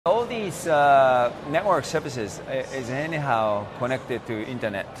All these network services is anyhow connected to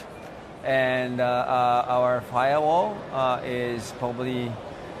internet, and our firewall is probably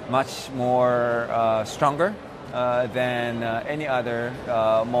much more stronger than any other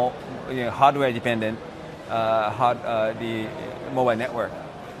more hardware-dependent the mobile network.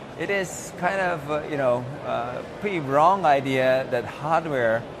 It is kind of pretty wrong idea that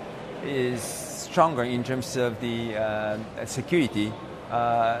hardware is stronger in terms of the security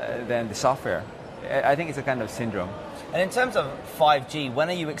than the software. I think it's a kind of syndrome. And in terms of 5G, when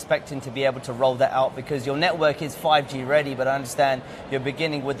are you expecting to be able to roll that out? Because your network is 5G ready, but I understand you're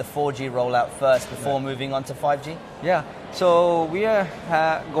beginning with the 4G rollout first before moving on to 5G? Yeah, so we are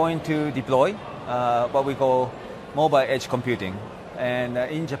going to deploy what we call mobile edge computing. And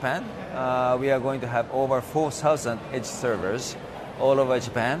in Japan, we are going to have over 4,000 edge servers all over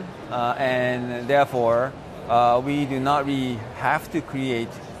Japan. And therefore, we do not really have to create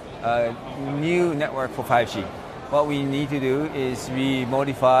a new network for 5G. What we need to do is we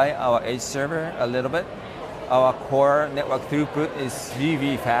modify our edge server a little bit. Our core network throughput is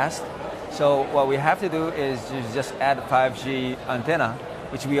really fast. So what we have to do is just add 5G antenna,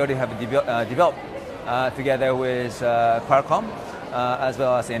 which we already have developed together with Qualcomm as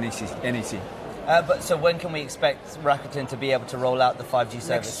well as NEC. So when can we expect Rakuten to be able to roll out the 5G service?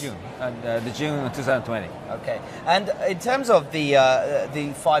 Next June, the June 2020. Okay. And in terms of the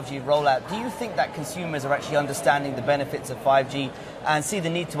 5G rollout, do you think that consumers are actually understanding the benefits of 5G and see the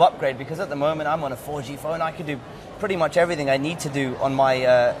need to upgrade? Because at the moment I'm on a 4G phone, I can do pretty much everything I need to do on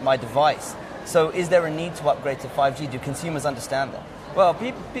my my device. So is there a need to upgrade to 5G? Do consumers understand that? Well,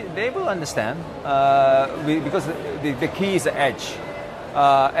 they will understand because the key is the edge.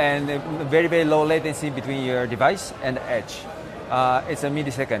 And very, very low latency between your device and the edge. It's a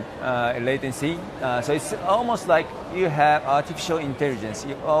millisecond latency. So it's almost like you have artificial intelligence,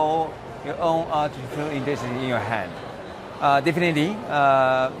 your own artificial intelligence in your hand. Definitely,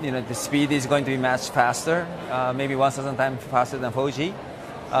 the speed is going to be much faster, maybe 1,000 times faster than 4G.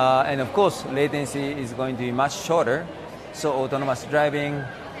 And of course, latency is going to be much shorter. So autonomous driving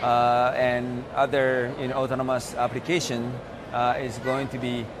and other autonomous application is going to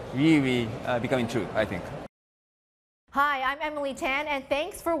be really becoming true, I think. Hi, I'm Emily Tan, and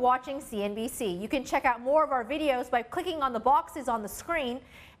thanks for watching CNBC. You can check out more of our videos by clicking on the boxes on the screen,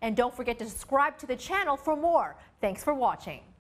 and don't forget to subscribe to the channel for more. Thanks for watching.